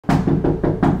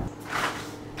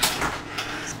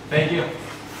Thank you.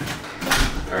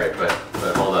 All right, but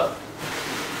hold up.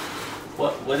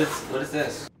 What is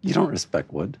this? You don't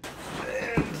respect wood.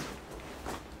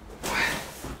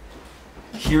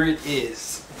 Here it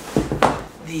is,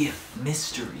 the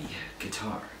mystery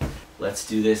guitar. Let's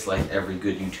do this like every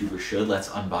good YouTuber should. Let's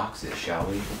unbox it, shall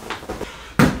we?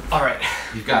 All right,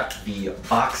 we've got the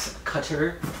box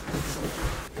cutter.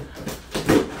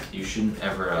 You shouldn't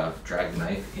ever drag the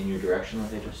knife in your direction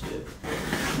like I just did.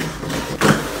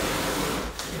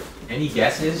 Any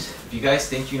guesses? If you guys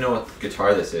think you know what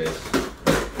guitar this is,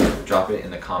 drop it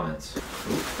in the comments. Ooh,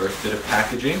 first bit of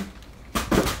packaging.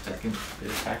 Second bit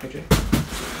of packaging.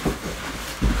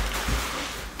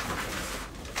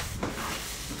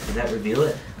 Did that reveal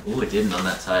it? Ooh, it didn't on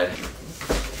that side.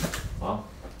 Well,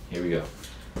 here we go.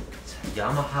 It's a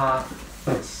Yamaha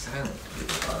silent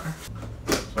guitar.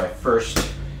 It's my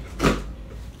first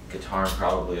guitar in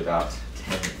probably about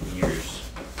 10 years.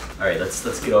 All right, let's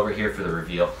get over here for the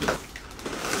reveal.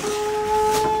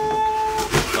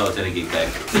 Oh, it's in a gig bag.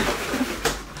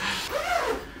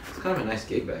 It's kind of a nice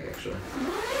gig bag, actually.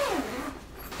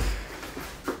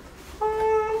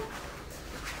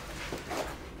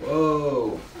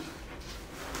 Whoa.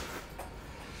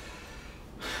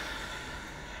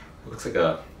 Looks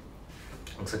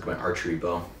like my archery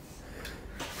bow.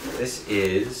 This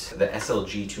is the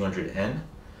SLG 200N,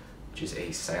 which is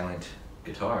a silent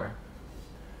guitar.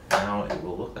 Now it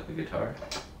will look like a guitar.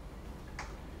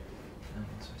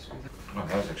 Oh,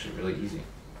 that was actually really easy.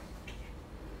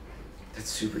 That's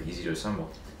super easy to assemble.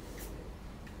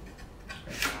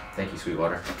 Thank you,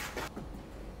 Sweetwater.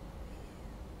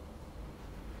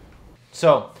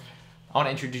 So, I want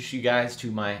to introduce you guys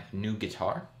to my new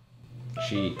guitar.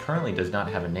 She currently does not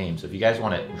have a name, so if you guys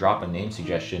want to drop a name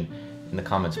suggestion in the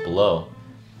comments below,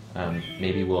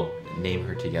 maybe we'll name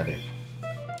her together.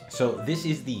 So this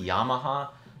is the Yamaha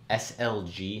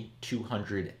SLG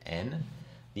 200N.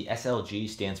 The SLG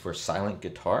stands for silent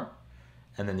guitar,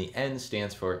 and then the N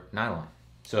stands for nylon.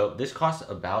 So this costs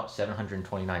about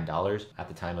 $729 at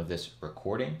the time of this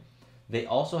recording. They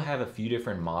also have a few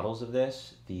different models of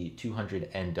this, the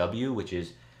 200NW, which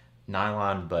is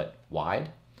nylon but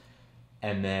wide,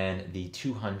 and then the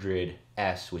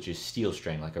 200S, which is steel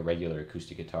string, like a regular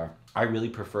acoustic guitar. I really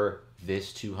prefer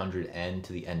this 200N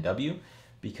to the NW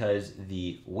because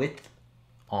the width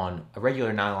on a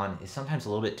regular nylon is sometimes a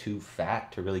little bit too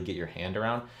fat to really get your hand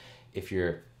around if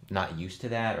you're not used to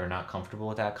that or not comfortable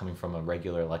with that coming from a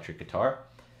regular electric guitar.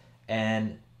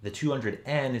 And the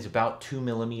 200N is about 2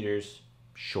 millimeters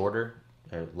shorter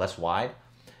or less wide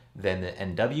than the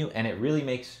NW, and it really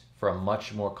makes for a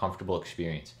much more comfortable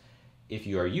experience. If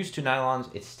you are used to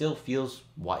nylons, it still feels,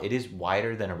 it is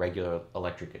wider than a regular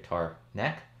electric guitar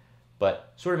neck,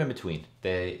 but sort of in between.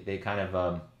 They kind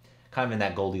of in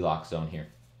that Goldilocks zone here.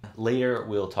 Later,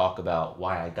 we'll talk about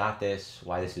why I got this,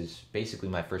 why this is basically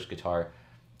my first guitar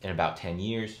in about 10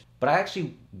 years. But I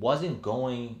actually wasn't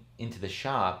going into the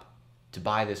shop to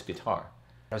buy this guitar.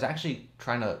 I was actually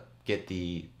trying to get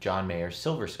the John Mayer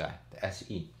Silver Sky, the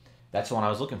SE. That's the one I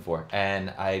was looking for.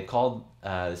 And I called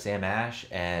the Sam Ash,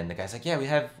 and the guy's like, yeah, we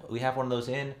have one of those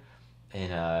in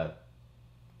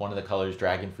one of the colors,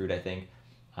 Dragon Fruit, I think.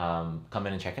 Come in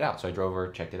and check it out. So I drove over,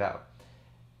 checked it out.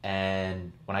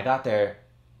 And when I got there,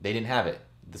 they didn't have it.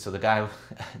 So the guy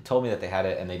told me that they had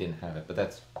it and they didn't have it, but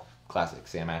that's classic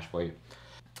Sam Ash for you.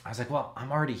 I was like, well,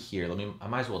 I'm already here. I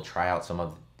might as well try out some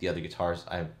of the other guitars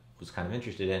I was kind of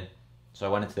interested in. So I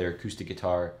went into their acoustic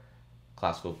guitar,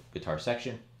 classical guitar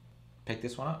section, picked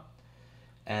this one up,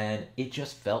 and it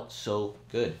just felt so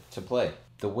good to play.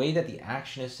 The way that the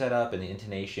action is set up and the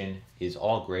intonation is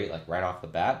all great, like right off the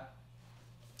bat.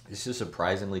 This is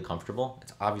surprisingly comfortable.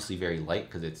 It's obviously very light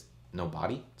because it's no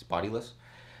body, it's bodiless.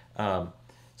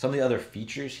 Some of the other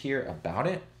features here about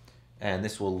it, and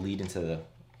this will lead into the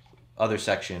other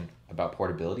section about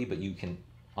portability, but you can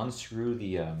unscrew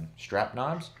the strap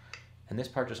knobs, and this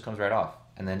part just comes right off.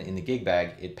 And then in the gig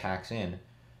bag, it packs in,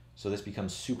 so this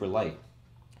becomes super light.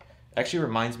 It actually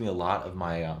reminds me a lot of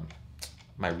my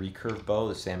my recurve bow,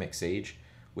 the Samick Sage,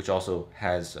 which also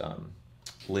has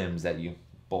limbs that you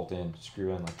bolt in,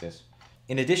 screw in like this.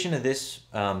 In addition to this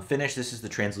finish, this is the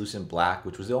translucent black,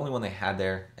 which was the only one they had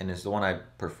there, and is the one I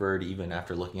preferred even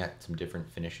after looking at some different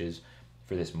finishes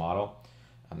for this model.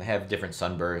 They have different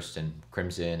sunburst and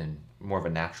crimson and more of a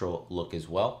natural look as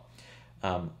well.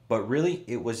 But really,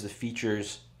 it was the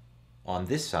features on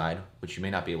this side, which you may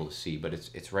not be able to see, but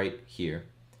it's right here.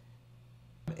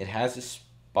 It has a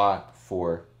spot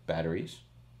for batteries,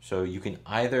 so you can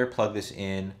either plug this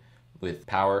in with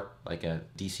power, like a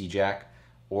DC jack,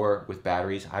 or with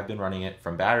batteries. I've been running it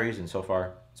from batteries, and so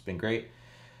far it's been great.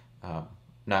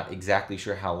 Not exactly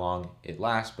sure how long it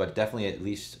lasts, but definitely at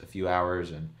least a few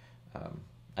hours. And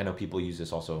I know people use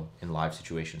this also in live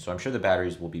situations, so I'm sure the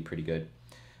batteries will be pretty good.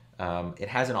 It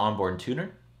has an onboard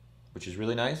tuner, which is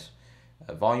really nice,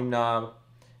 a volume knob,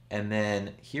 and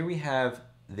then here we have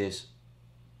this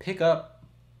pickup,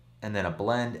 and then a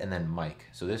blend, and then mic.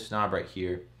 So this knob right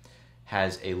here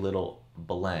has a little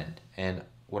blend, and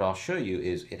what I'll show you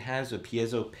is it has a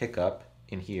piezo pickup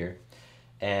in here,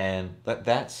 and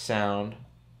that sound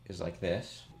is like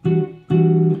this. So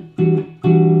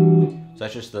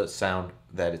that's just the sound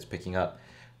that it's picking up.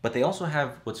 But they also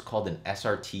have what's called an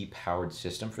SRT powered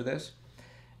system for this.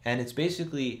 And it's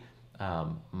basically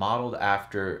modeled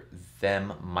after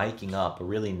them miking up a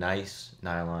really nice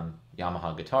nylon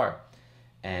Yamaha guitar.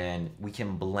 And we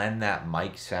can blend that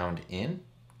mic sound in.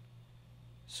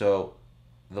 So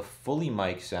the fully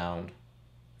mic sound,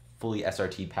 fully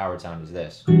SRT powered sound is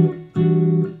this.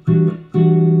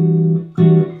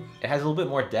 It has a little bit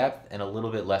more depth and a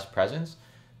little bit less presence.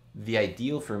 The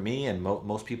ideal for me and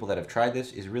most people that have tried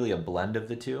this is really a blend of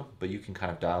the two, but you can kind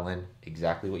of dial in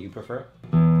exactly what you prefer.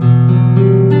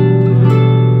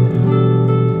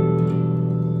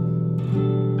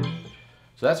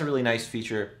 So that's a really nice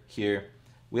feature here.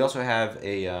 We also have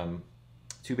a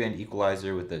two-band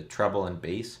equalizer with the treble and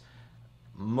bass.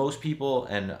 Most people,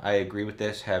 and I agree with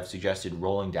this, have suggested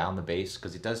rolling down the bass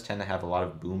because it does tend to have a lot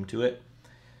of boom to it.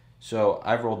 So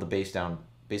I've rolled the bass down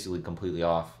basically completely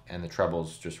off, and the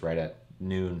treble's just right at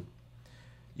noon.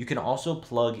 You can also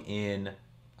plug in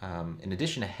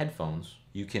addition to headphones,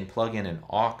 you can plug in an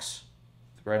aux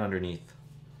right underneath.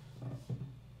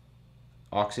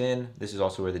 Aux in, this is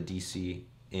also where the DC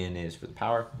in is for the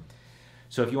power.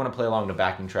 So if you want to play along the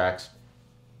backing tracks,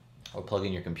 or plug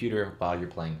in your computer while you're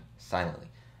playing silently.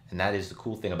 And that is the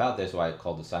cool thing about this, why I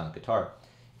called it silent guitar,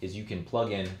 is you can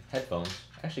plug in headphones.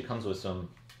 It actually comes with some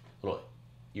little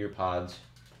ear pods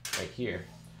right here.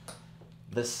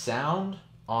 The sound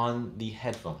on the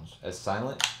headphones as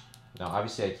silent, now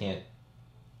obviously I can't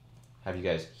have you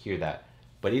guys hear that,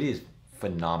 but it is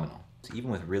phenomenal. So even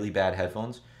with really bad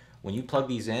headphones, when you plug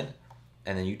these in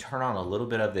and then you turn on a little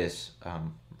bit of this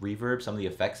reverb, some of the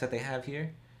effects that they have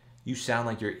here, you sound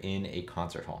like you're in a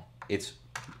concert hall. It's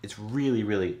really,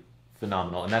 really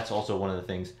phenomenal. And that's also one of the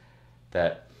things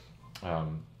that I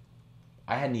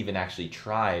hadn't even actually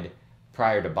tried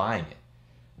prior to buying it.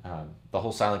 The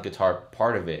whole silent guitar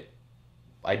part of it,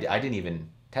 I didn't even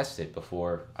test it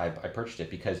before I purchased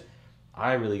it, because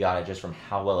I really got it just from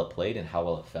how well it played and how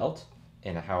well it felt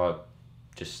and how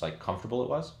just like comfortable it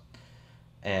was.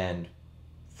 And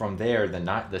from there,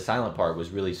 the silent part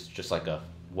was really just like a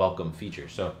welcome feature.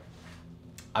 So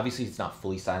obviously it's not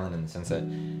fully silent in the sense that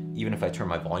even if I turn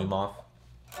my volume off,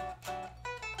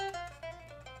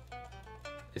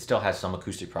 it still has some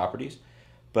acoustic properties,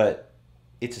 but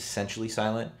it's essentially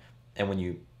silent. And when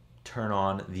you turn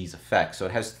on these effects, so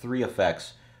it has 3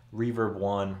 effects: reverb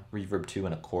 1, reverb 2,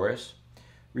 and a chorus.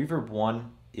 Reverb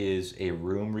 1 is a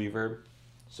room reverb.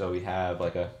 So we have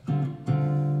like a...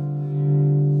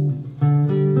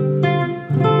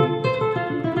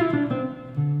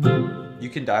 You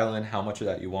can dial in how much of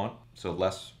that you want, so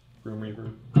less room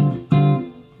reverb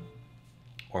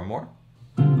or more.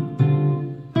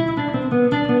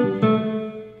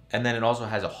 And then it also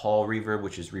has a hall reverb,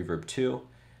 which is reverb 2.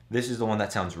 This is the one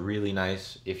that sounds really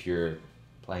nice if you're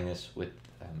playing this with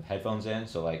headphones in,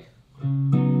 so like...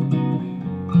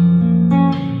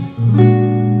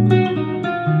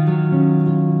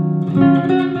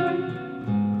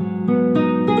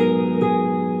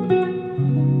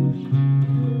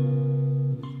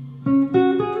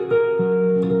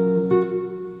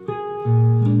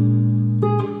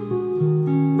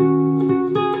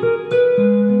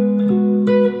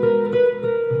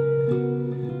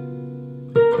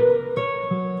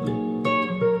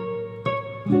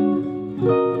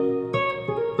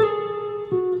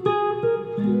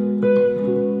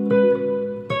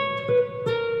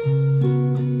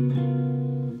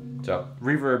 So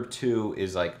reverb 2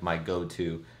 is like my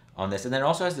go-to on this. And then it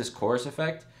also has this chorus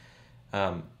effect,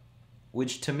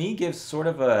 which to me gives sort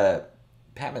of a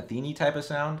Pat Metheny type of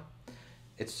sound.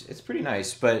 It's pretty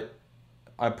nice, but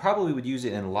I probably would use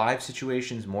it in live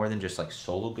situations more than just like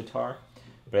solo guitar.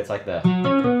 But it's like the...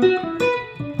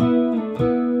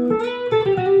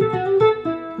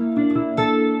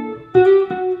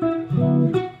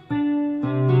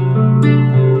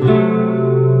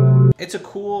 It's a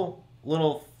cool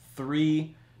little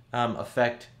 3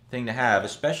 effect thing to have,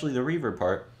 especially the reverb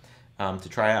part, to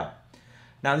try out.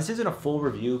 Now this isn't a full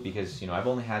review because, you know, I've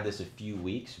only had this a few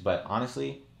weeks, but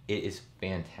honestly, it is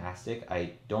fantastic.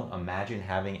 I don't imagine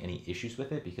having any issues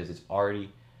with it because it's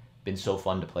already been so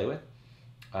fun to play with.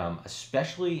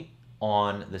 especially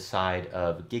on the side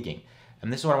of gigging.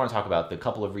 And this is what I want to talk about, the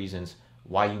couple of reasons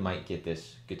why you might get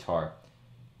this guitar.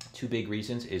 Two big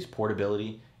reasons is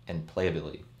portability and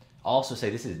playability. I'll also say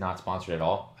this is not sponsored at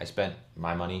all. I spent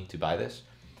my money to buy this,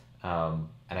 and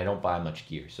I don't buy much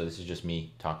gear. So this is just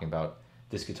me talking about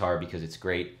this guitar because it's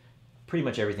great. Pretty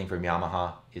much everything from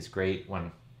Yamaha is great.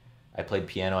 When I played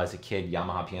piano as a kid,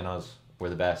 Yamaha pianos were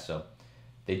the best, so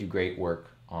they do great work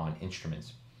on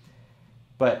instruments.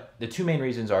 But the two main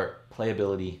reasons are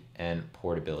playability and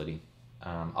portability.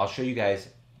 I'll show you guys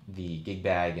the gig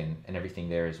bag and everything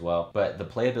there as well. But the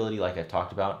playability, like I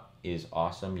talked about, is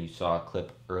awesome. You saw a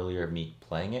clip earlier of me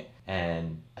playing it.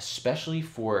 And especially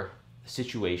for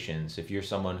situations, if you're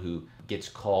someone who gets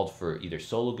called for either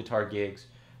solo guitar gigs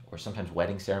or sometimes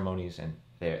wedding ceremonies and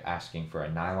they're asking for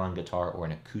a nylon guitar or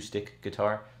an acoustic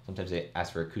guitar. Sometimes they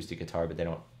ask for acoustic guitar, but they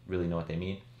don't really know what they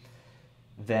mean.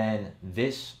 Then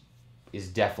this is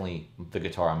definitely the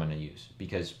guitar I'm gonna use,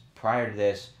 because prior to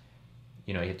this,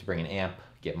 you know, you have to bring an amp,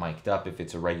 get mic'd up. If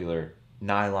it's a regular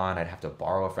nylon, I'd have to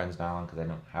borrow a friend's nylon because I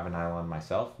don't have a nylon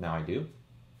myself. Now I do.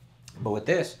 But with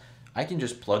this, I can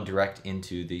just plug direct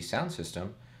into the sound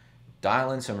system,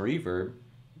 dial in some reverb,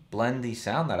 blend the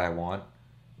sound that I want,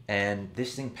 and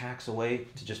this thing packs away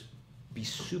to just be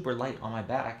super light on my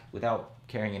back without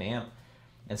carrying an amp.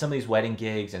 And some of these wedding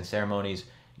gigs and ceremonies,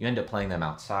 you end up playing them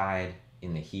outside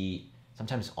in the heat,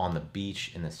 sometimes on the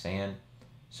beach in the sand.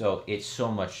 So it's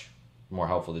so much more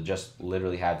helpful to just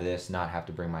literally have this, not have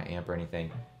to bring my amp or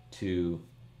anything to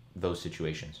those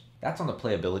situations. That's on the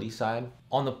playability side.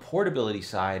 On the portability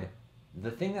side,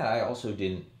 the thing that I also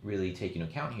didn't really take into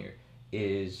account here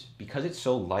is because it's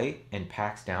so light and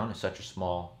packs down in such a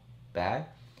small bag,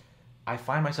 I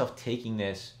find myself taking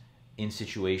this in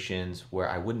situations where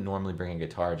I wouldn't normally bring a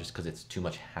guitar just because it's too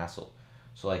much hassle.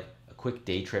 So like a quick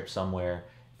day trip somewhere,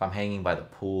 if I'm hanging by the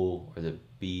pool or the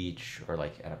beach or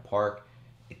like at a park,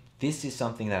 this is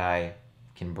something that I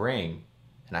can bring,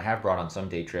 and I have brought on some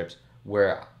day trips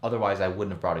where otherwise I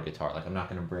wouldn't have brought a guitar. Like I'm not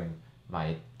gonna bring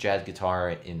my jazz guitar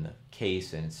in the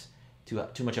case, and it's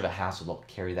too much of a hassle to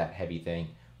carry that heavy thing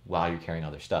while you're carrying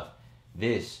other stuff.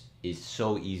 This is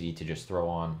so easy to just throw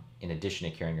on in addition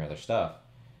to carrying your other stuff.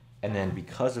 And then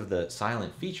because of the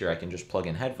silent feature, I can just plug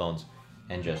in headphones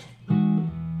and just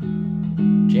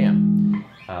jam.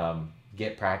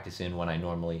 Get practice in when I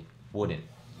normally wouldn't,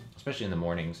 especially in the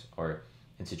mornings or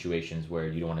in situations where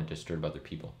you don't want to disturb other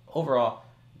people. Overall,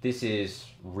 this has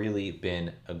really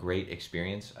been a great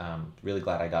experience. Really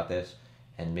glad I got this,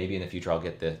 and maybe in the future I'll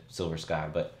get the Silver Sky,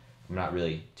 but I'm not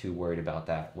really too worried about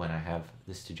that when I have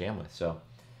this to jam with. So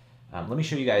let me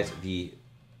show you guys the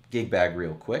gig bag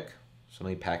real quick. So let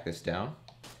me pack this down.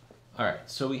 All right,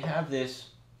 so we have this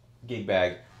gig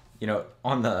bag. You know,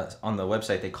 on the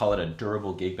website they call it a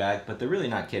durable gig bag, but they're really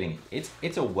not kidding.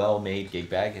 It's a well-made gig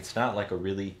bag. It's not like a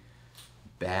really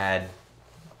bad,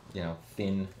 you know,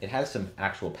 thin. It has some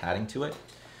actual padding to it.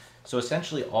 So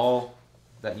essentially all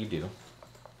that you do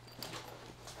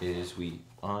is we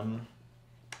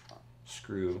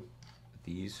unscrew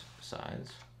these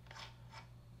sides.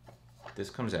 This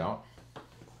comes out.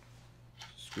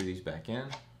 Screw these back in.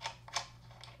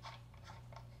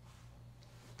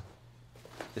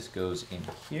 This goes in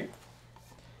here,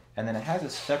 and then it has a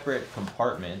separate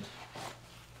compartment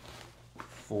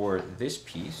for this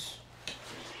piece,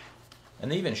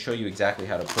 and they even show you exactly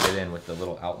how to put it in with the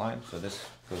little outline. So this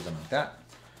goes in like that,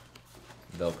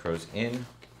 velcros in,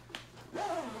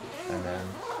 and then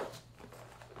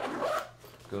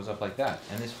goes up like that,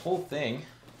 and this whole thing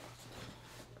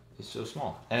is so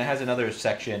small. And it has another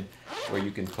section where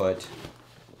you can put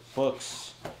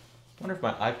books. I wonder if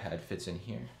my iPad fits in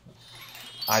here.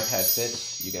 iPad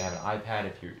fits. You can have an iPad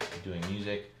if you're doing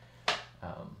music,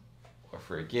 or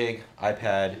for a gig.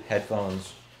 iPad,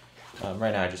 headphones.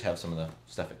 Right now I just have some of the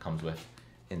stuff it comes with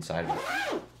inside of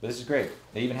it. But this is great.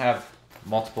 They even have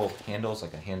multiple handles,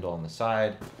 like a handle on the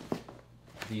side,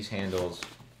 these handles,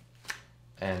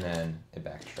 and then a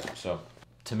back strap. So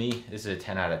to me, this is a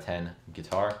 10 out of 10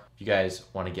 guitar. If you guys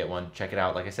want to get one, check it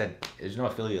out. Like I said, there's no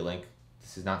affiliate link.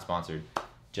 This is not sponsored.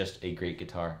 Just a great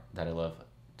guitar that I love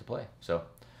to play. So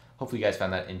hopefully you guys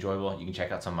found that enjoyable. You can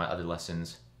check out some of my other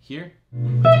lessons here.